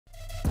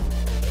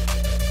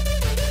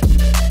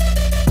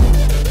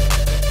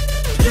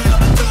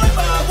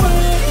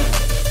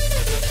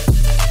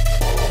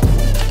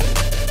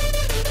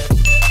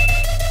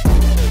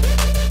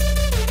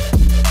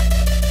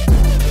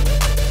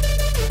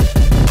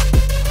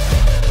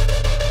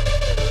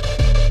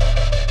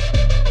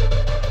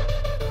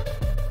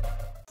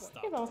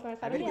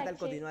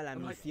continúa la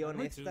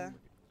misión esta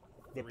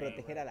de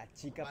proteger a la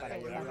chica para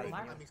llevarla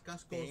al señor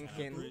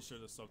Tengen.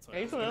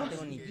 No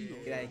tengo ni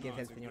idea de quién es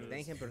el señor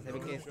Tengen, pero se ve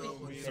que es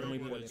ser muy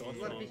poderoso.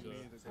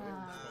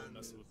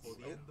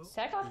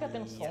 Será que ela fica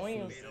tendo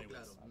sonhos?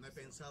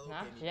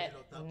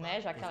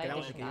 Né? Já que ela é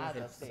Esperamos que deixada,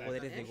 vimos los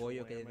poderes de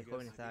Goyo, que desde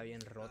joven estaba bien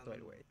roto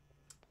el güey.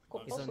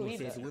 Eso ni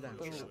se duda.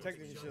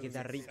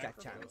 Queda rica,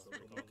 chan.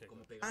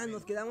 Ah,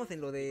 nos quedamos en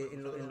lo de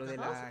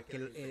la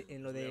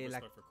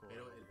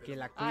que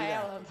la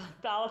cuida, ela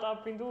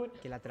tava pendura.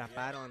 que la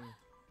atraparon.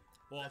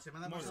 La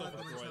semana pasada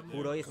comenzamos.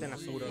 Kuroi está en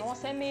apuros.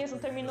 Nossa, é mesmo,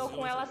 terminou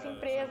com ela assim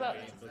presa.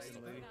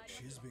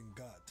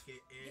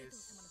 Que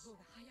es.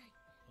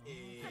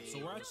 So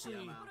we're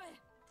actually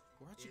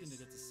gonna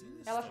get to see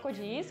this. Ela ficou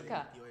de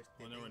isca?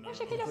 Oh, no, we're Eu not.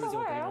 achei que ele ia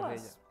Nosotros salvar ela. ella.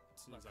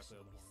 See exactly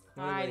how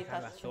the one. Ah, ele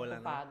dejarla tá se sentindo sola,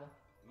 ¿no? culpado.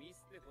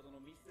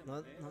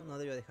 No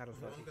debió dejarlo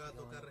solo. Nunca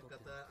toca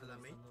rescatar a la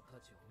Mei.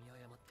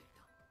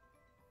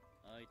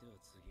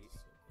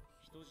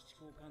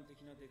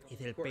 Y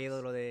del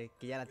pedo lo de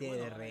que ya la tiene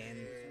de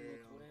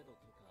rehén.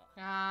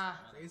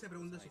 Ah, Alguien se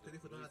pregunta si estoy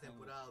disfrutando la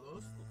temporada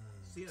 2.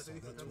 Sí, la estoy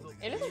disfrutando.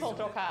 eles não vão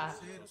trocar.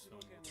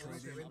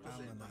 Los eventos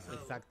del pasado.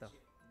 Exacto.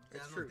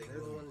 Ya no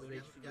tengo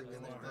ya no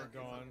está el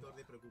factor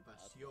de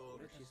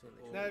preocupación.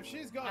 Now, if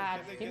she's gone, Ah,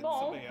 can they que get bom.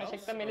 somebody Achei else?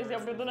 que também eles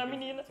iam abrir na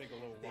menina. Take a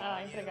little while.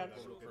 Ah, empregado.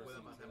 Lo que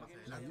pueda pasar más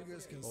Now adelante. you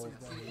guys can see that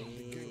the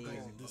beginning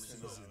of this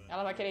season,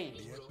 Ela vai querer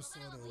the ir.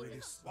 episode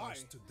already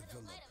starts to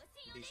develop.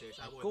 Dice,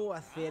 ah, bueno, ¿Cómo va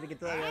a ser que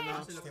todavía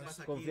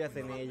no confías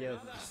en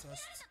ellos?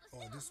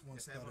 This one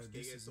sabemos started, que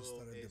this eso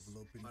started es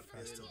developing parte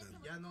de faster los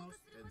than villanos,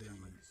 de las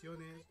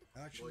maldiciones.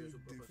 actually Goyo, su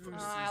the propio first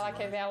Ah, ela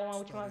quer ver ela uma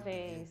última started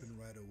vez. developing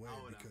right away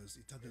Ahora, because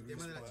it had el the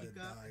tema de la father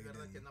chica es died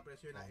verdad que and no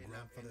apareció en our la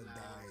grandfather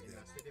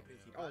died. serie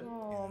principal.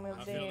 Oh, meu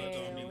I feel that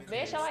though, I mean, Deus.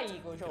 Deixa ela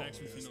ir, Gojo.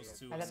 connection between those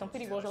two. Mas é tão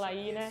perigoso ela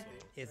ir, né?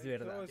 Es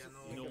verdad.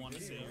 You don't want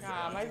to say.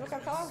 Ah, mas eu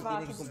quero que ela vá.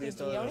 Tiene que cumplir E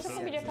todos a los única que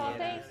família que ela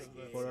tem.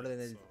 quiera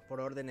por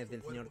órdenes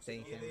del señor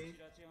Tengen. Quede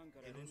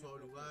en un solo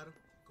lugar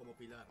como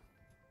pilar.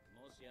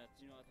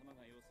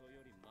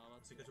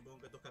 Así que supongo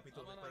que estos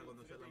capítulos es para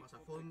conocerla más a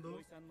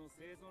fondo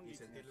y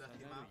sentir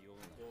lástima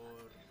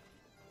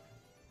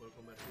por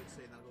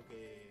convertirse en algo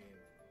que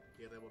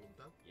pierde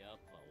voluntad.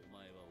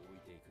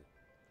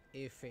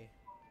 F.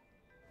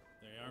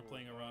 They aren't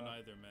playing around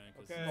either, man.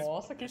 'Cause Okay. it's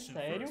Nossa, que mission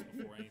sério? first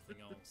before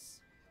anything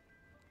else.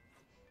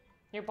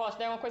 E posso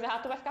der uma coisa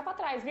errada, tu vai ficar pra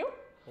trás, viu?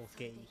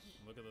 Ok.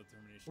 Look at the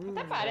determination.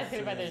 Até parece que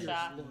ele vai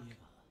deixar.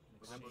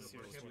 Por ejemplo, si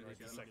a lo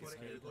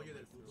mejor el Goyo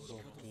del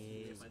futuro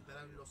le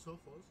faltaran los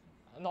ojos.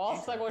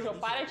 Nossa, Gojo,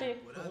 para de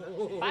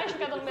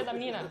ficar dando medo da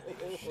menina.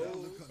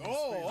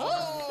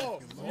 Oh!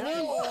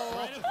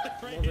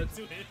 Right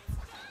into it.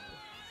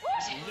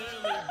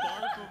 Literally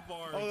bar for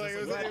bar. Oh, like, it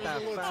was, just it was a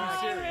little too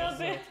Ai, serious.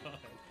 meu Deus.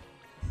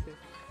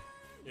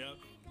 Yep,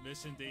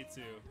 mission day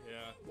 2.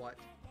 Yeah. What?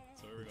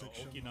 So here we go.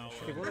 Que Okinawa.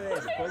 bueno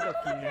después de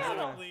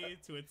Okinawa. Literally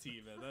to a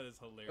T, man. That is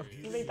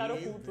hilarious. Inventaram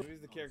oculto. These are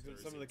the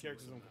characters, some of the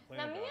characters I'm complaining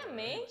Na about. minha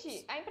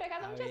mente, a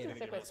empregada não tinha sido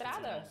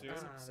sequestrada?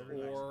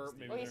 Or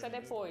maybe Ou isso é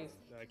depois?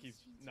 I keep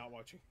not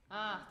watching.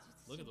 Ah,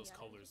 Look at those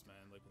colors,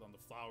 man. Like on the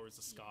flowers,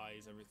 the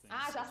skies, everything.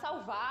 ah, já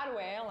salvaram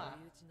ela.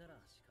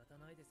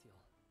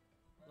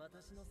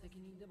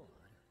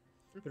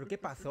 ¿Pero qué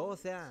pasó? O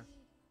sea,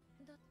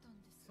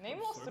 Nem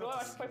mostrou,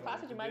 acho que foi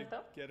fácil demais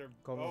então. Get her.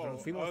 Como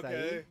nos fuimos okay.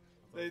 ahí.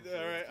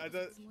 Alright, I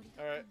thought.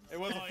 Alright, it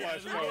was a Oh, yeah,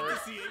 flash I didn't get forward.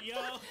 to see it, yo.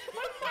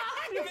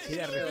 sí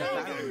la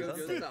rescataron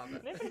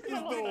entonces. Nem precisa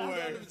No mostrar.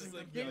 way. Just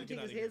like, Didn't get take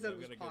out his of here. hands out I'm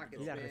of his gonna go.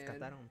 pockets, Sí la man.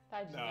 rescataron.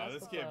 Tadinha. Nah,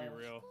 this can't be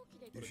real.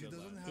 If she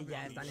doesn't have Y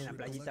ya están en la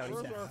playita Where's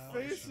ahorita. our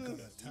faces?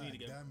 faces? You need to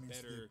That get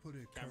means they better put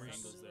a camera curse.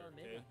 angles there,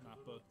 okay?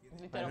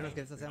 Nappa. A menos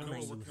que eso sea I know una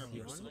we're working on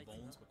most of the ilusión.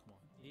 bones, but come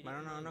on.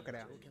 Bueno, no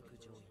creo.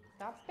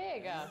 Tá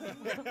pega.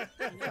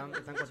 Están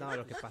contando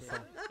lo que pasó.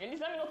 Ele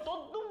examinou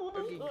todo mundo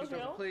Okay, do keep us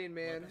avião. clean,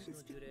 man.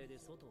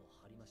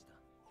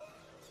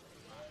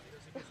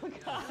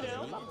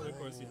 Caramba. And of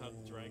course, you have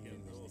the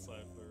dragon on the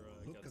side for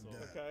Look at Getzo.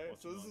 that. Okay,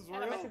 so this is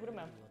Ela é mais real? segura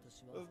mesmo.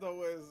 There's no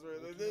way this is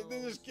real.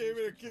 They just came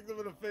in and kicked them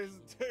in the face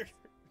and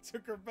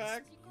took her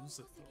back. Use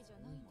it. Oh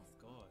my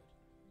god.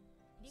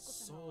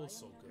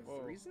 So good.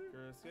 Whoa. Reason?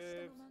 Girl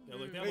escapes. Yeah,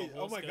 like they have Wait, a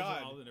whole oh my schedule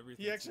out god. and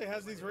everything. He actually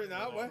has these written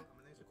out? What?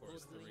 Of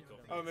course, the Rico.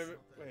 Oh, maybe.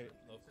 Wait.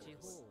 Of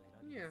course.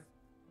 Yeah.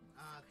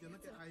 Ah, tío, no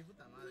que. Ay,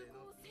 puta madre,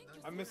 no.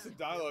 I missed the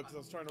dialogue because I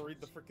was trying to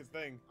read the freaking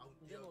thing. A un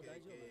tío que no le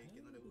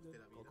guste la vida.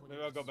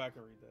 Maybe I'll go back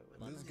and read that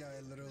later. This guy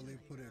literally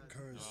put a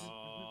curse,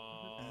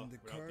 Oh, and the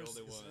we're not the curse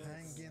only is ones.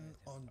 hanging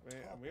on I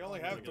mean, top. we only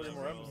have 3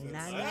 more episodes.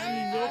 Nani,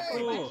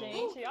 Mas, loco.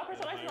 gente, ó,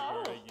 personagens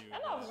novos. É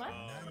novo, né?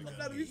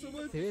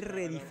 Se ve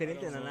re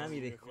diferente a Nanami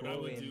de What I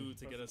would joven. do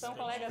to get us São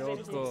to colegas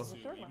deles Loco.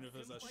 de turma. even if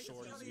it's as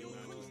short as you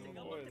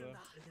Boy, though.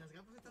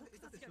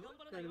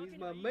 He's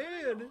my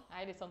man.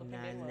 Ah, eles são do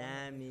primeiro ano.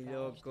 Nanami,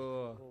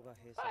 loco.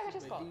 Colega de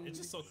escola. It's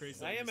just so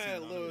crazy. I am that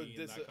at a you see little, Nami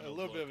in that kind a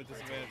little bit of a look.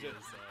 disadvantage.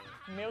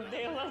 Meu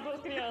Deus, as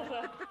duas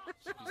crianças.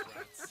 These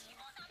rats.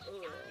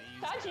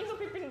 Tadinho do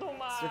pepino do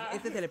mar.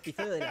 Este es el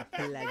episodio de la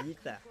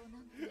playita.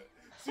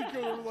 She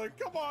could have like,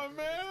 come on,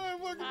 man,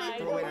 look at Ay, me.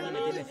 qué Todo el anime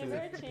bueno, tiene su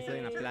episodio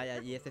en la divertido.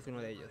 playa y este es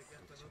uno de ellos.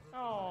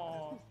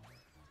 Oh.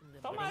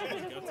 Tomara que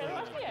seja o mesmo,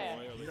 acho que é.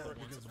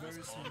 Because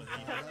very soon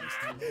our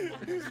lifetime.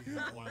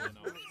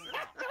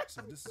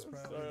 So this is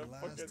probably the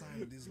last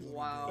time this little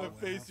Wow. girl The will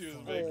face have she was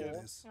fun making.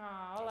 with this.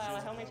 Ah, olha lá, ela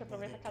realmente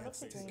aproveita cada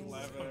segundo.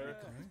 Clever.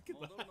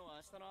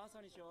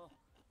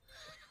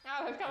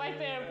 Ah, vai ficar mais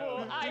tempo.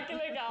 Ai, que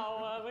legal,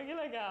 mano, que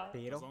legal. As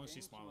Pero long as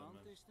she's smiling,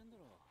 man.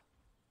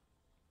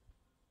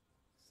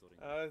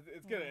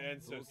 It's gonna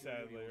end so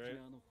sadly, right?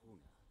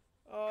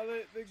 Oh,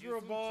 they grew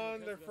a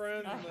bond, they're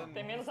friends, Ah, and tem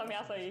then menos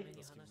ameaça aí.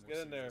 get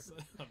in there.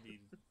 I mean,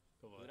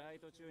 come on.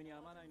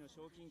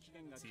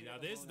 See, now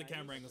this is the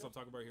camera angles I'm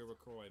talking about here with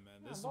Croy,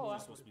 man. This is what we're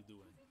supposed to be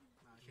doing.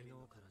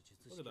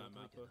 Look at that,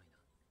 Mappa.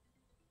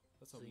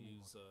 That's how we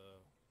use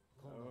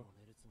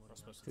our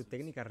special su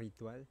técnica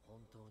ritual.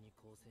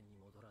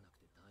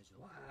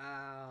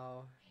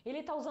 Wow.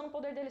 Ele tá usando o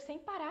poder dele sem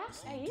parar,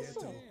 é isso?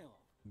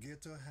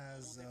 Geto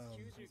has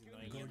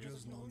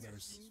Gojo's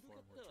numbers.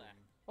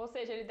 Ou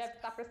seja, ele deve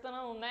estar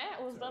prestando, né,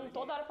 usando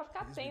toda hora pra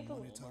ficar He's been atento.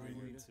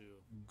 monitoring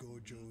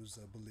Gojo's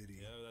ability.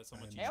 Yeah, that's how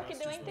much É o que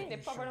deu a He's entender,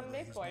 por favor, não me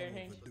dê he's spoiler, not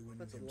gente. overdoing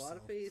That's a himself. lot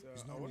of faith.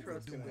 He's not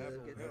Trust in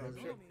overdoing the it.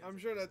 Geto. I'm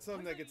sure that's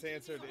something that gets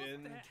answered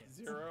in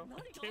Zero.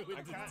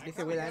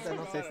 Ese güey la neta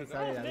no sé si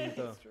sabe de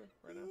adulto.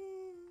 Right now.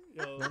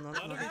 Yo, No, no, a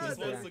lot no, of he just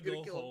no, wants no.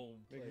 to go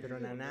home. Pero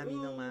Nanami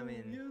no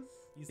mamen.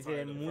 He's Sí se ve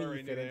tired of muy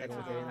Furry diferente a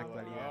como se ve en la Oh,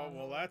 actualidad.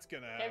 well, that's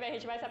gonna Quer ver, a happen.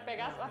 gente vai se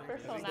apegar a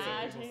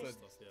personagem.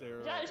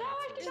 Já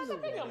acho que já se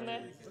apegamos,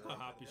 né? Look how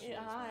happy she E, is.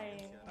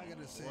 ai, I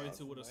gotta say, Roy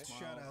too with a shout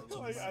smile. out to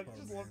Like, I Mappa,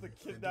 just love the man,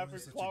 for doing kidnapping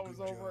such a plot good was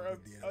job over,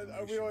 with the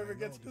and we don't animation. even I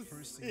get know to the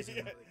first see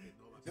season it.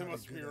 It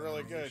must be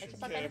really good. é que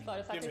só aquela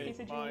história, Give me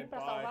sacrifício de mine, um pra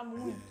bye. salvar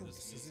muito.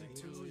 Season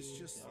 2 is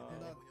just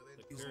not.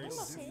 It's Very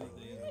not Assim,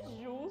 different. não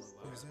é justo.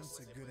 Presents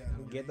a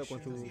good Geto con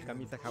animation. su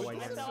camisa Se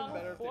hawaiana. ela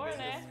não for,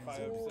 né, A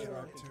ver,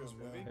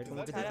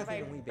 como o que cara está vai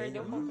sendo muy perder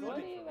o bello.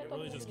 controle e vai It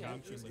todo really mundo just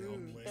captures like how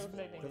peaceful. pelos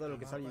dedos. Todo lo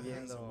que está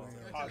viviendo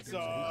Hot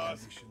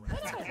sauce.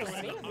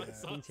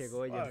 pinche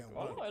Goyo.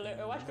 Oh,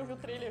 eu acho que eu vi o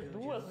trailer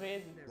 2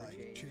 vezes.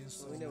 Like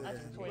Chainsaw We know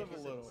Acho que foi. Live a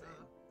little.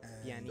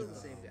 Pianito. the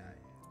same guy.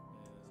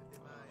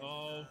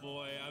 Oh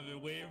boy, I've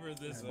been waiting for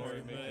this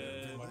part,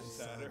 man. Much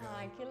sadder.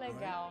 Ai, que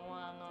legal,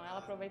 mano. Ela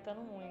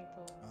aproveitando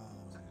muito.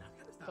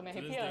 Tô me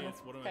To this day, arrepiando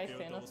it's one of com my as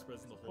favorite double cenas.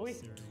 spreads in the whole Ui.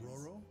 series.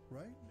 Dororo,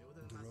 right?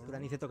 Puta, Dororo.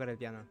 ni sé tocar el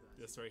piano.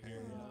 This right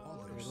here.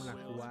 Es un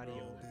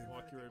acuario.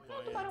 Walk you right É um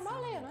by tubarão it.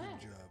 baleia, não é?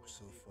 Good job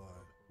so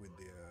far with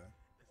their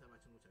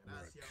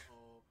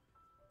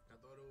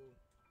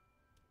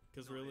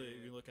Because really,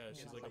 if you look at it,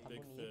 she's like a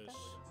big fish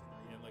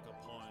in like a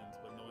pond,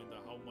 but knowing that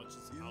how much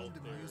is even out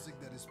the there. music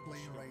that is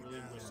playing right Really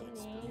now. wish to You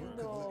explore.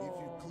 could, if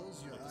you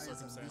close your eyes and this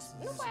circumstances.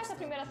 Não foi essa a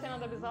primeira cena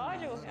do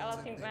episódio? Ela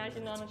se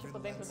imaginando, tipo,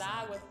 dentro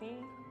d'água,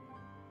 assim.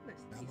 Nice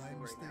Am I peaceful right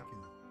now.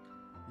 mistaken?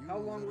 You How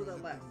long will that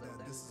literally last, think though?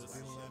 that this This is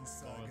is Vinland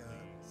Saga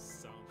the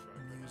soundtrack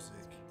right now that's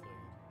music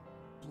being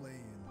played.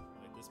 playing?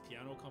 Like this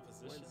piano What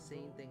composition.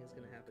 insane thing is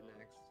gonna happen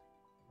next?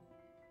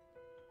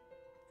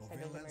 For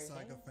Saga Vinland of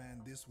Saga Emergence?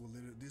 fan, this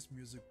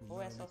music will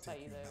Ou é literally só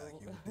take you saída? back. Eu-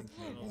 You would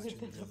think I you're don't know, watching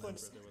it's Vinland right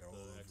Saga there all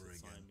with the over exit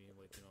sign again. being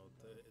like, you know,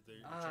 the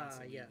Ah, chance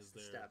to leave yes, is the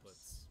there, but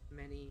steps.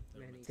 Many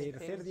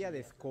Tercer día de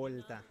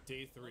escolta.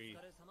 day 3,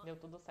 Deu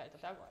tudo certo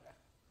até agora.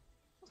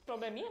 Uns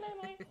probleminha, né,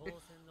 mãe?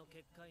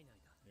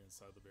 you're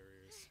inside the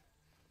barriers.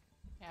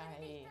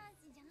 Aí.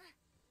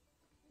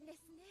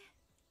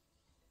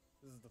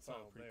 This is the It's all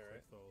final pretty day, quick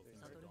right? though.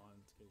 Things are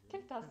gone to get Que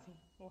ele tá assim,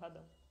 o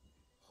Radão?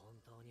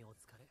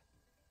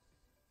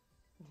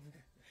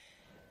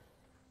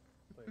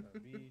 Playing on the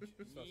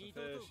beach, saw some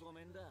fish.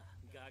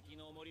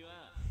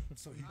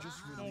 So he just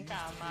released.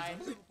 Nunca mais.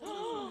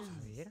 A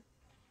ver.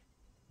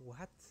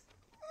 What?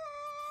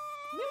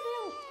 Meu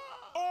Deus!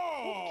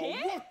 Oh, quê?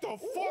 what the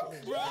fuck,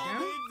 bro?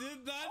 They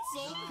did that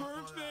so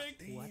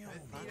perfect!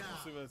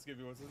 Assuming that's gonna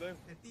be what's his name?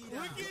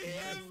 Look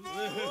at him, bro!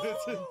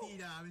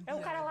 É o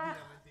cara lá.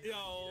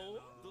 Yo!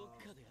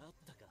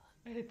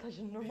 Ele tá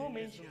agindo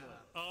normalmente.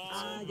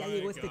 Ah, ya my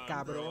llegó este God,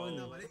 cabrón.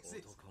 bro.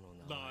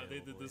 Nah, they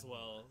did this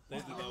well. They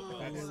did that Ya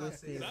well. llegó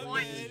este That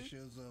güey. man,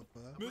 Shows up,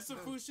 huh? Mr.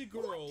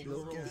 Fushiguro,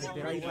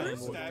 Pero ahí para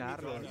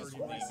emboscarlo.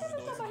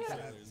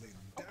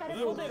 O cara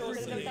é poderoso,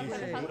 ele deve estar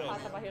fazendo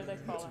fácil a barreira da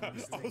escola. I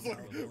was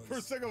like, for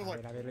a second, I was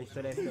like, A ver la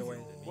historia de este güey.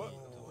 what?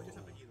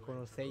 Con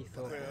los 6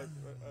 ojos.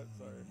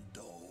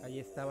 Sorry. Ahí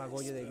estaba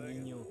Goyo de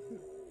niño.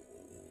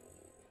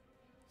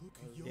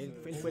 Él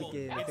fue el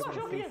que nació con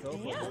los 6 ojos,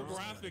 More ¿no?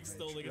 graphics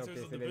still, like in Lo terms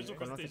que of se the le visual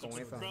conoce presentation. como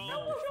eso. Bro,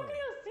 No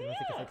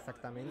sé qué fue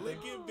exactamente,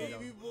 look at pero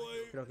baby boy.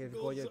 creo que es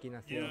Goyo quien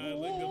nació. Yeah,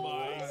 like the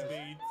eyes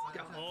made.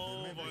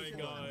 Oh my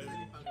god.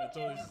 That's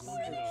always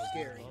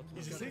Scary.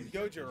 You see,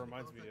 Gojo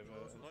reminds me of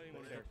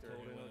a character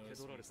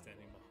in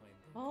standing behind.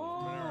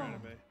 Oh, our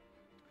anime.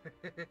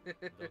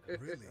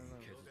 Really?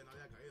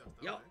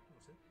 Yo.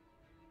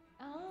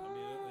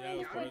 ah, Yeah, it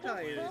was foi part of the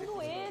plan.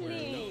 caçando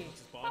ele.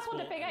 Just pra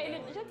poder pegar ele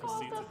de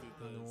costas.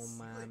 No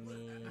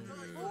mames.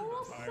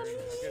 Nossa, Like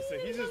I said,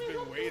 he's just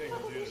been waiting to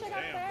do this.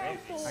 Damn,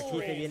 bro. Aquí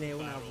se viene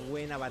una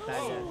buena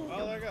batalla.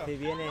 Oh, there you go. Se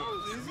viene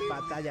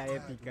batalla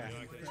épica.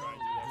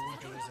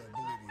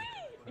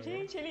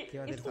 gente,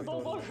 ele estudou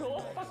o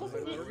Gojo pra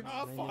conseguir.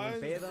 Ah, No hay ni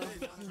fine. pedo.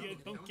 You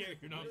don't care,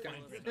 you're not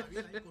fine.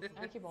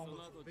 Ai, que bom.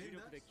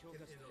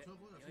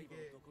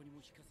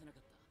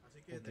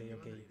 Ok,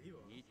 ok.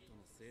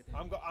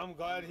 I'm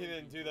glad he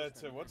didn't do that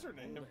to what's her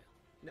name?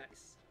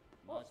 Nice.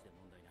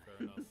 Fair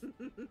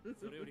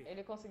enough.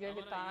 Ele conseguiu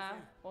evitar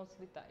pontos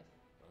vitais.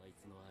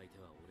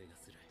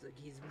 It's like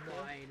he's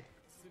mine.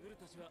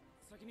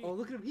 Oh,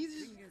 look at him. He's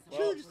just Well,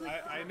 chilling, just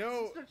like I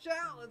know stretch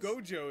out. Let's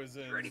Gojo is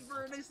in ready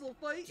for a nice little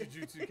fight.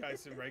 Jujutsu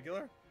Kaisen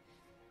regular.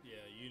 Yeah,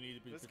 you need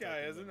to be This guy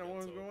isn't. No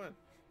one's going to win.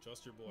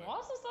 Trust your boy.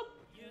 Nossa,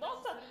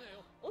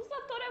 o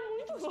Satoru é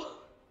muito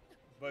bom.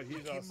 But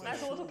he's also.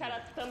 Mas o outro cara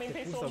também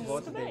pensou Puso muito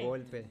bots de bem.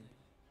 golpe.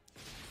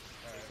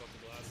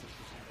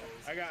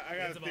 I got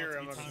It's a about theory. to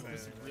I'm be not time gonna for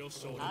say some anything. real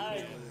shoulder.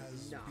 Ai,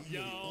 No.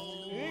 Yo!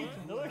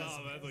 No,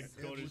 that's like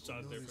golden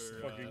shot there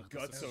for Fucking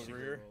guts over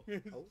here.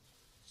 Oh.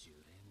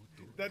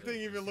 That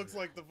thing even looks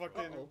like the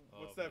fucking. Uh-oh.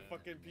 What's Oh, that man.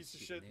 fucking piece of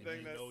shit And thing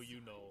you that? know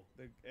you know.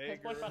 The egg.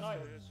 responde pra nós.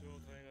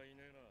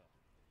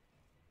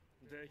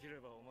 できれ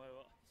ばお前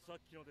はさ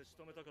っきので仕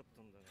留めたかっ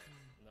たんだ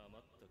がなま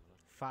ったかな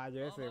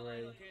Fallo ese,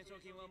 güey. 俺が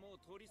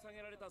取り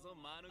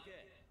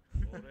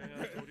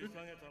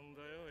下げたん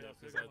だよ Yeah,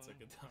 安 because い I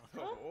took it down.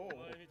 おお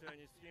前みたい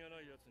に隙が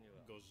ない奴には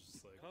Goes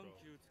just like, 緩 bro.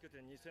 急つけ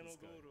て偽の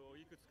ゴールを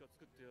いくつか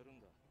作ってやる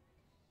んだ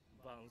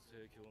万世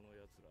教の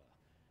奴ら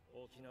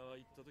沖縄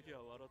行った時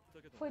は笑った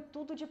けど Foi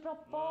tudo de 周り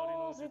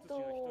の術師が一人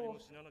propósito. も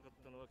死ななかっ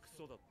たのはク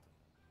ソだった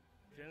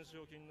懸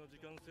賞金の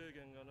時間制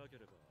限がなけ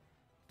れば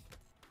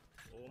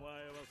お前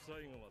は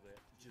最後まで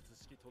術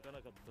式解か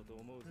なかったと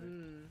思うぜ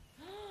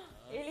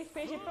Ele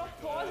fez de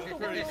propósito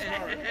pra Pretty jogar a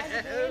smart.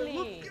 habilidade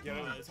dele. Get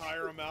him,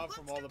 tire him out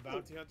from all the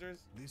bounty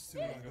hunters. These two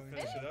are going to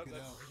Finish it duke up. it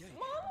out.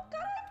 Mano, o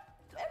cara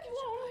é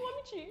bom, não vou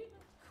mentir.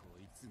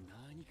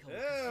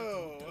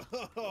 Ew!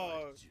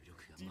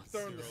 Deep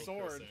throwing the Zero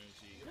sword.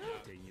 energy.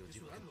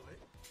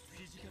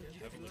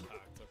 Heavily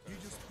hacked. You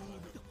Okay. just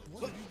pulled.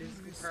 What did you do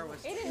to this? Power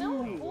was Ele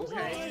não usa a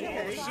Oh energia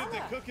shit,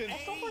 they're usada. cooking. É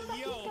só cortar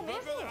Yo, tudo my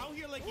brother mesmo. out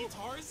here like he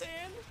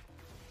Tarzan?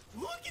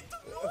 Look at the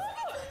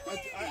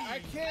movement!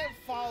 I can't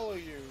follow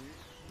you.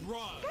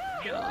 Bruh.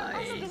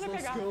 Nice,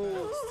 let's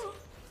go.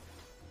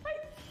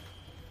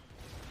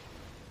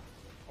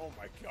 Oh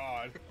my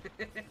god.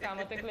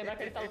 Calma, tem que lembrar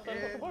que ele tá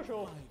lutando contra o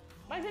Gojo.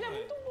 Mas ele é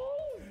muito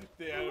bom.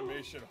 The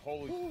animation,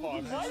 holy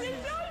fuck. Olha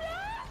ele pra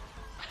olhar.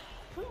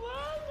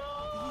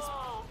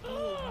 Mano!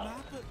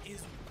 Mappa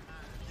is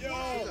Yo!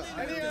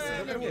 I didn't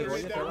even Creo que read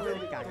Goyo that te va a would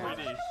have been cagar.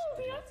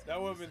 3D.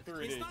 That would have been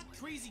 3D. It's not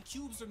crazy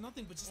cubes or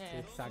nothing, but just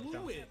Exacto.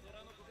 fluid.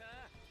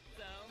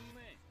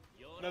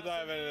 Not that I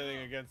have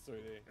anything against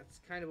 3D. That's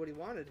kind of what he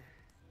wanted.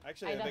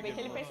 Actually, I Ainda think bem que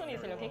ele it, pensou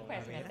nisso, ele é alguém que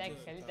conhece minha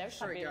técnica, ele deve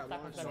Sure, saber he got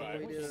lutar launched contra Right. all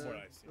the way mim. From what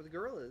I to see. where the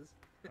girl is.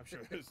 I'm sure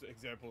there's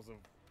examples of.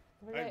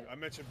 Porque- I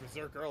mentioned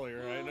Berserk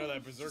earlier. I know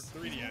that Berserk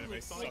 3D anime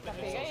sucks. Eita,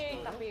 pega,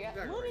 eita, pega.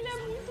 Mano, ele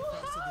é muito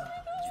rápido.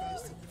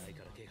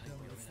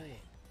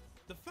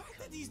 The fact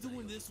that he's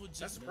doing this with That's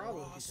just the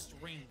problem. raw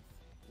strength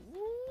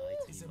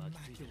is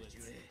immaculate.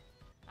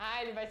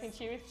 Ah, ele vai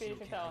sentir o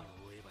espírito então.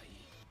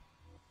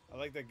 I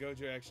like that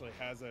Gojo actually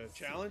has a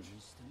challenge.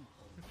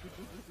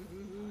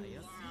 Look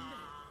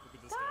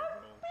at this guy,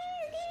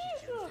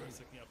 bro.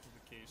 Basic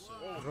amplification.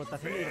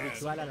 Rotación y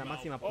ritual a la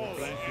máxima Oh,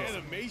 the potencia.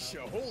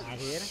 animation! Holy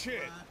ver.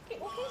 shit! O que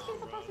esse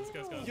tá This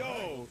guy's got fazendo? Yo!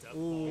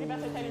 Ele vai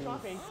acertar ele de uma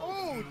vez.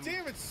 Oh,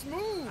 damn it,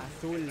 smooth!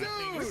 Azul.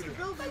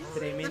 Dude!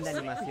 Tremenda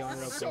animación,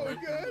 So loco.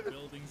 good!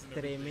 buildings and everything.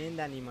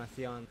 Tremenda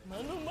animación.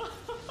 Mano, mano.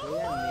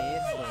 Vean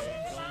eso.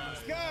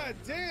 God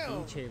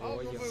damn! Pinche I don't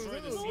know if it was Goyo.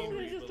 in the scene.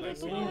 Ele destruiu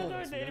tudo ao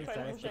redor dele pra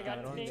ele não chegar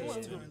Cabrón. nenhum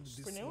ângulo. This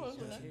Por nenhum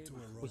ângulo, né? into a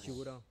row.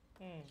 Ushiguro.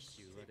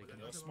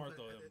 That was smart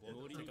though.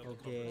 We'll take out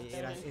the Ok,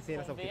 ese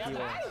era su Ve objetivo.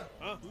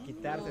 atrás.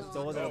 Quitarse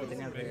todo lo que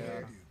tenía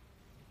alrededor.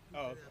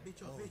 Oh,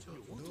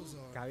 Those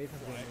are Cabezas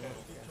de mosca.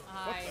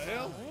 Ai, the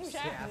hell?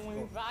 já é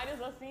ruim.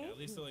 Vários assim. At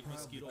least they're like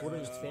mosquito. Puro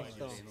bars.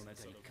 insecto.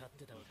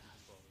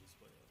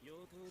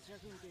 妖刀着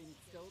軍系に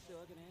使おうって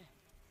わけね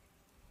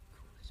こ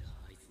れじゃ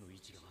あいつの位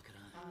置がわから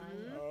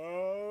ん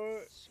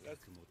oh,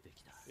 that's 持って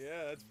きた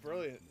yeah, that's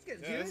brilliant. This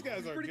guy's Yeah, this good.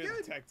 guy's our Pretty good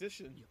good.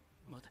 tactician.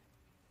 待て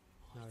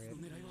A ver.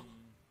 狙いは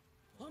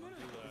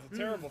He's a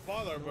terrible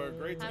father, but a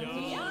great team.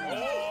 Amigo.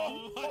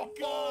 Oh, my oh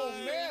God.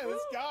 man,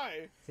 this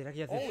guy! ¿Será que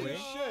ya se Holy fue?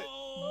 shit!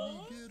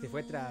 Se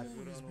fue tras.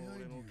 裏の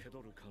俺の気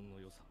取る感の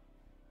良さ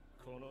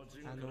この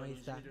陣か Ah, ら no, ahí に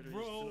じ está. み出る質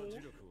の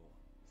磁力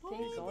を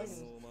Seis こ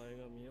olhos. のお前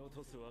が見落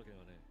とすわけが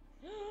ね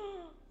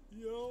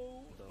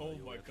Yo. Oh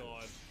my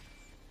god.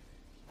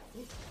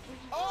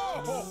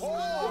 Oh! 父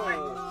親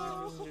の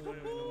守りに回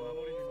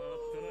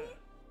って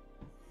な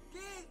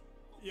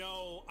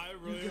Yo, I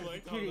really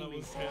like how that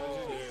was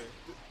handled there.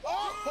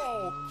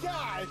 Oh!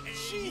 God!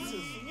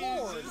 Jesus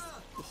Lord!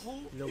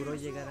 Logró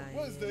llegar a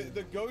Was él.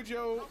 the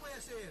Gojo,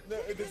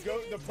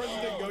 the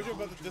president Gojo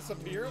about to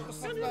disappear? What the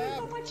fuck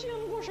happened?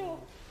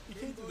 He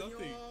can't do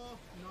nothing.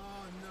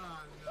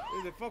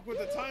 Dude, they fuck with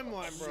the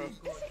timeline, bro.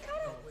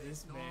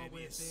 This man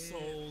is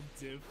so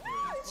different.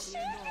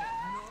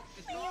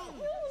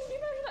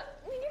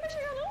 Ninguém vai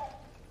chegar,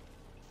 não.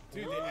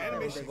 Dude, the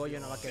animation. Gojo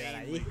no va a quedar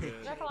ahí.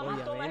 Vai falar,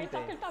 matou, mas ele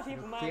tá que ele tá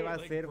vivo, mas... ¿Qué va a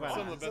hacer para,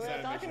 Some of the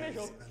best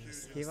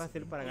animations. ¿qué va a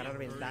hacer para agarrar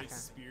ventaja?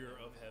 Spear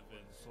of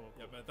heaven.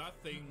 Yeah, but that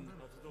thing.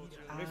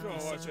 Makes me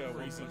want to watch a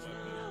Crazy recent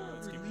weapon.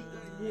 Let's keep it.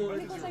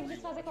 Ele consegue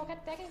desfazer qualquer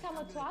técnica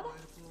amaldiçoada?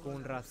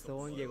 Con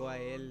razón llegó a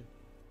él.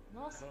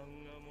 Nossa.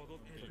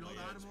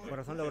 Por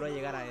razón logró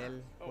llegar a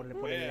él. Por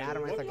el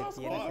arma esa que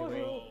tiene ese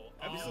güey.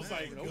 I'm just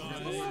like, oh God.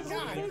 my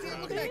god,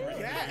 look at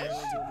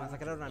that.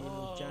 Masacraron a mi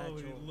Oh,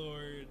 muchacho.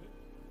 Lord.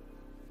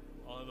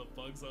 All the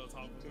bugs on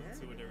top of him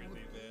too and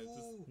everything, man.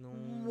 Just, No.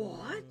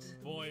 What?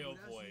 boy, oh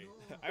boy.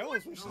 I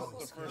always wish this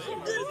was the first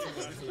one.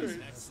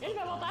 Ele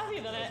vai voltar à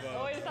vida, né?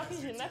 Ou ele tá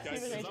fingindo, não é possível,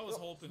 Because gente. I was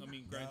hoping, I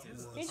mean, granted,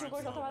 Gente, o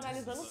Gojo tava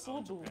analisando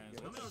tudo.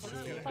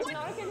 Só que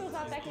na hora que ele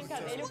usar a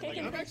técnica dele, o que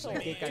ele pensou?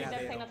 Ele deve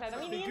estar indo atrás da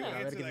menina. A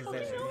ver qué Só que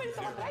sucede. não, ele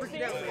tava atrás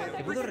dele.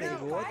 ¿Te puso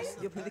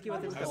rewatch? Yo pensé que iba a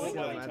ser un capítulo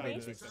dramático. And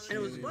it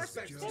was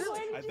flashbacks Pegou too.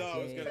 ele I de thought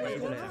it was Sí, gonna be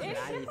película a de Ele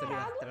final y esto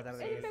iba a tratar preparado,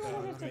 de ele pegou o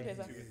eso. Gojo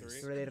de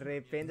surpresa. Pero de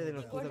repente se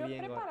nos puso Gojo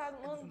bien. preparado,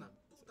 mano.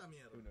 Puta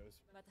mierda. Who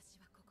knows?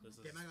 this is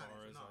Que as me hagan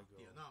far eso. as I No, go.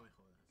 tío, no me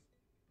jodas.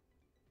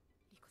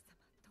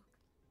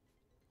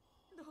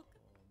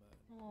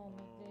 Oh,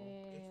 meu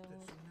Esto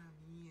Deus. es una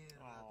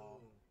mierda,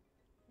 tú.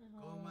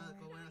 Oh. ¿Cómo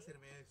van a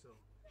hacerme eso?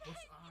 Pues,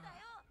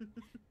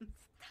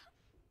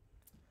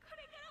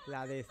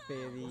 La Por eso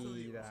digo,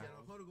 si despedida. a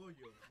lo mejor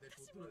Goyo del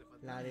futuro le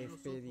faltaban La unos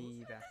ojos,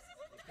 despedida.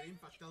 estoy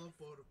impactado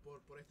por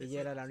este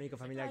Ella era ser. la única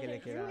familia que le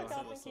quedaba.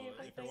 So,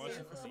 if you're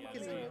watching from the Like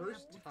in the outside,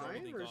 first you time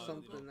probably or got,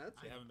 something. you know,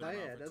 That's they haven't bad.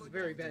 been That's around for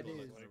very too bad long,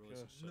 news. like,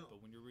 relationship,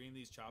 but when you're reading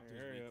these chapters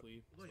Yeah.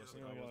 weekly, Goyo,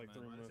 especially Yeah, Goyo's like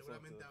 3 man, minutes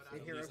seguramente left. habrá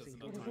In here, at I've least seen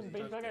that's Gojo. enough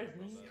Bem time to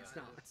devagarzinho. talk It's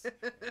about not.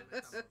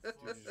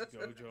 Just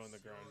Gojo on the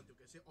ground. Yo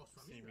qué sé, o su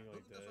amiga. Seemingly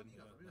 ¿Dónde está su dead.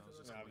 amiga? Yeah, no, it's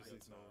just Pero obviously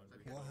it's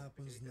not. What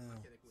happens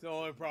now? It's the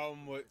only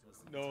problem with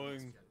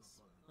knowing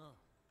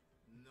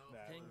No,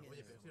 that.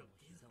 oye, pero tío,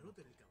 qué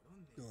bruto el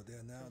cabrón. Oh,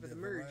 they're now For the they've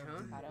merge, arrived huh?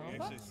 in You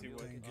Caramba. actually see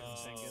what Tengen's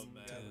Oh,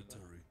 man.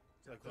 territory.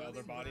 like the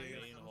other body.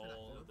 main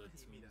hall, the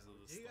tombs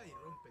of the Llega y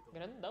star. rompe todo.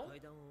 Grandão. 階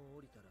段を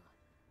降りたら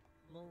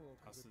門を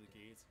く Past ぐ the って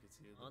gates, you can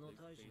see あの the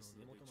大 big 樹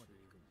face の of 根 the 元まで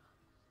big 行く tree. んだ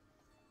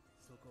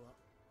そこは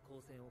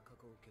光線を囲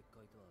う結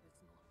界とは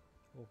別の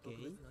Ok. 特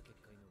別な結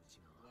界の内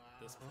側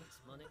This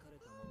place. 招かれ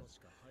た者し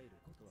か入る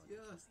ことはでき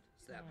ない Dios,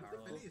 It's that estoy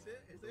powerful. feliz,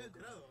 estoy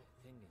enterado.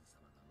 天元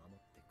様が守っ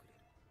てく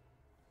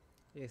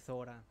れる Es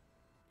hora.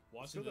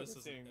 Watching Still this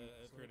as doesn't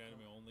if you're an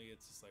anime only,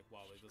 it's just like,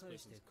 wow, like, 引き this 返 place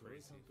して is 黒井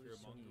crazy. さん If と you're a 一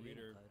緒に manga 家に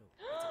reader, 帰ろ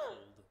う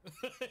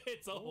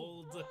it's a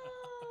hold. It's a hold.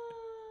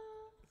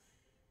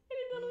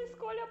 Ele dando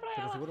escolha pra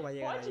Pero ela. seguro va a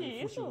llegar Pode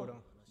ahí, isso? Fushiguro. 話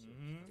を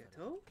Mm-hmm.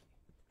 Ghetto?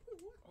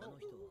 あの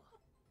人は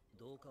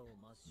同化を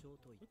抹消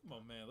と言って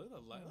Oh man, look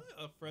at that look at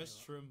a fresh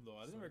trim though.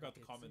 I never got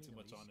to comment too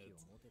much on it. を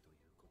持てという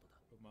ことだ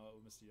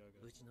With Mr. Yaga.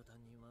 うちの担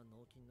任は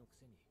脳筋のく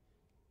せに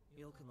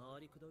よく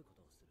回りくどいこ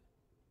とをする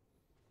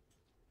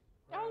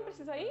Ela não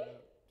precisa ir?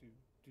 Do,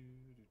 do,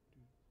 do, do,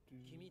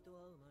 do. 君と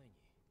会う前に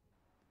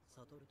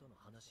悟との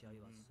話し合い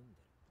は済んでる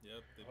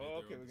Yep. They made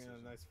Oh, their okay, own we're getting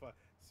a decision. nice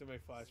so many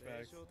青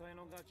flashbacks. 少隊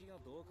のガキが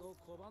同化を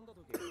拒んだ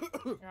時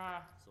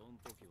Ah. その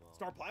時は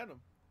Star Platinum.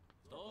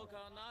 同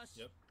化なし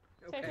Yep.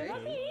 Sempre Okay.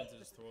 assim. They to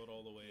just throw it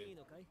all いい away.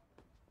 のかい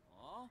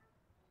あ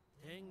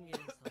天元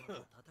様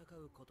と戦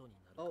うことに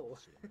なるか Oh. も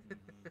しれない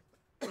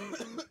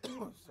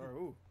Sorry,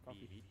 ooh,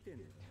 ビ coffee. ビってん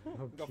ね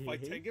ん Go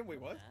fight Ok. Tengen? Wait,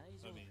 what? 大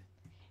丈 I 夫 mean,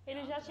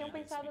 Eles já tinham I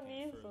ain't pensado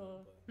speaking nisso.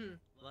 further,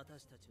 but-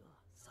 私たちは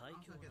最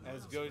強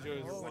As Gojo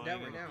is Oh, lying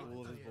down in right now. the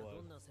pool of his ど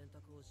blood. んな選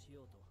択をし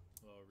ようと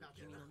Oh,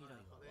 君 Ricky. の未来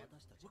は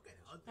私たち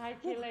Ai,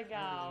 que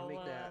legal,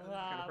 Make that mano. kind of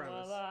Ah,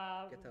 promise.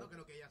 mano. Ghetto. No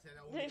creo que ella sea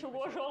la Gente, única. o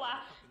Gojo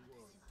lá.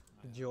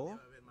 Yo,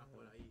 Debe haber más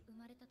por ahí.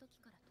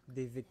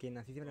 desde que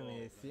nací siempre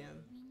me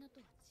decían,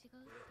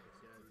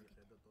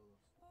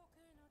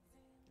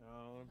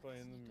 Oh, I'm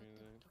playing the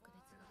music.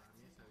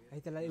 ahí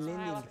está el Ah, ending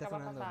ela que está ficava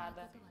sonando.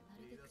 casada.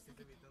 Querido, estoy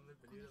evitando el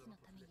peligro de la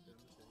profesión.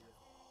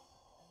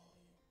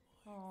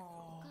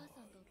 Oh.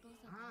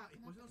 Ah, y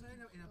por eso no sale en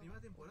la primera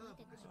temporada,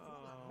 porque se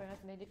fuga. Foi no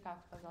acidente de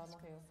carro que ela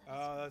morreu.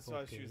 Oh, that's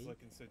why she was Okay.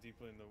 looking so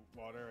deeply in the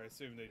water. I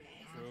assume they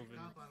drove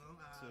Escapa, ¿no?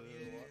 Ah, into the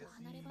bien, water.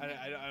 sí.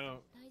 I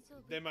don't.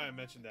 They might have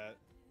mentioned that.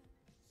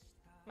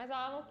 Mas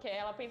ela não quer,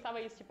 ela pensava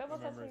isso, tipo, eu vou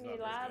ser Remember, it's not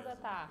assimilada,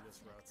 very tá.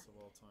 Biggest rats of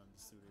all time, the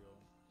studio.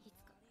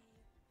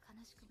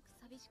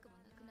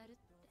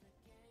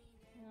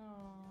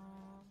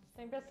 Oh,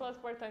 tem pessoas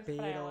importantes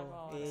pra ela Pero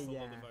agora. I still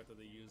love the ella fact that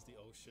they use the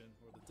ocean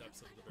or the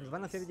depths of the nos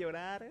van a hacer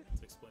llorar.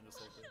 to explain this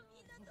whole thing.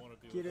 I wanna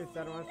be with Quiero them.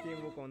 estar más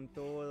tiempo con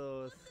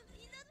todos.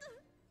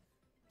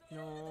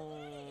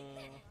 No.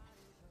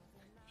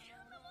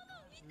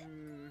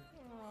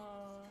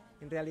 Oh.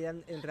 En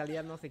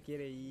realidad no se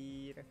quiere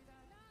ir.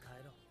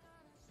 帰ろ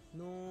う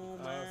No,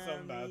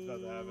 Something bad's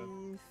about to happen.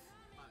 mames.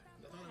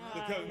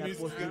 The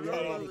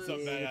posibilidad de que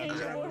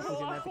pudiera morreu lá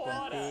fusionarse con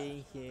fora.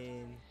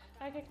 Tengen.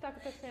 Ai, o que tá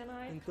acontecendo?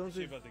 Ai. Entonces,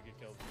 She about to get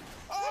killed.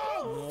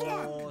 Oh,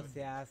 no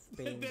seas And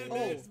then pendejo.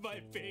 there's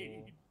my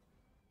pain.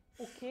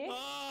 O quê?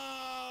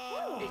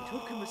 Oh, It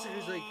took him a second.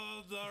 He's like,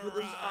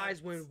 the his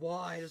eyes went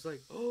wide. It's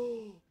like,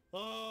 oh.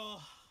 Oh,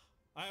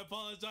 I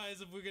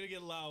apologize if we're gonna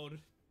get loud,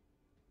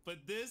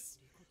 but this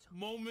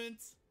moment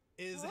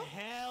is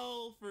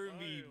hell for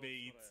me,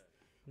 mate.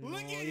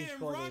 Look at him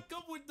rock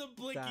up with the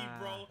blicky,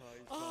 bro.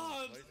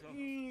 Oh,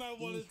 I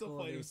wanted to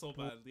fight him so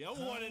badly. I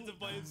wanted to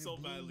fight him so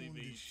badly,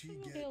 mate.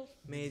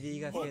 Me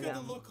digas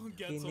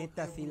que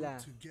neta sí la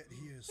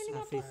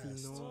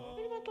asesinó.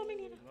 Ele matou a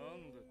menina.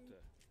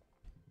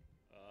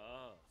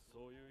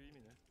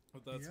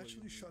 But that's He what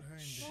actually you shot her in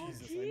the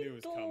Jesus, head. I knew it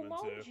was coming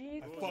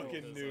too. I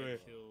fucking knew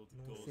it.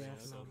 No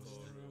seas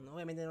mamón.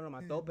 Obviamente no lo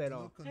mató,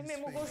 pero... É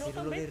mesmo, o Gojo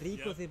Pero los de também.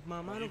 Rico se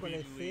mamaron con la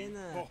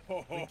escena.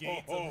 The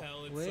gates of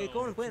hell Güey,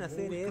 ¿cómo nos pueden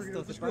hacer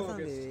esto? Se pasan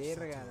de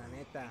verga, la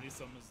neta.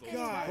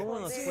 ¿Cómo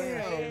nos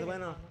pueden hacer esto?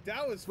 Bueno,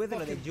 That was después de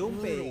lo de fucking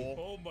Junpei, brutal.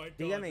 Oh my god,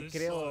 yo ya me this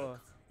creo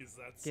shot. Is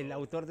that que el so?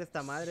 autor de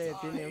esta madre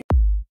tiene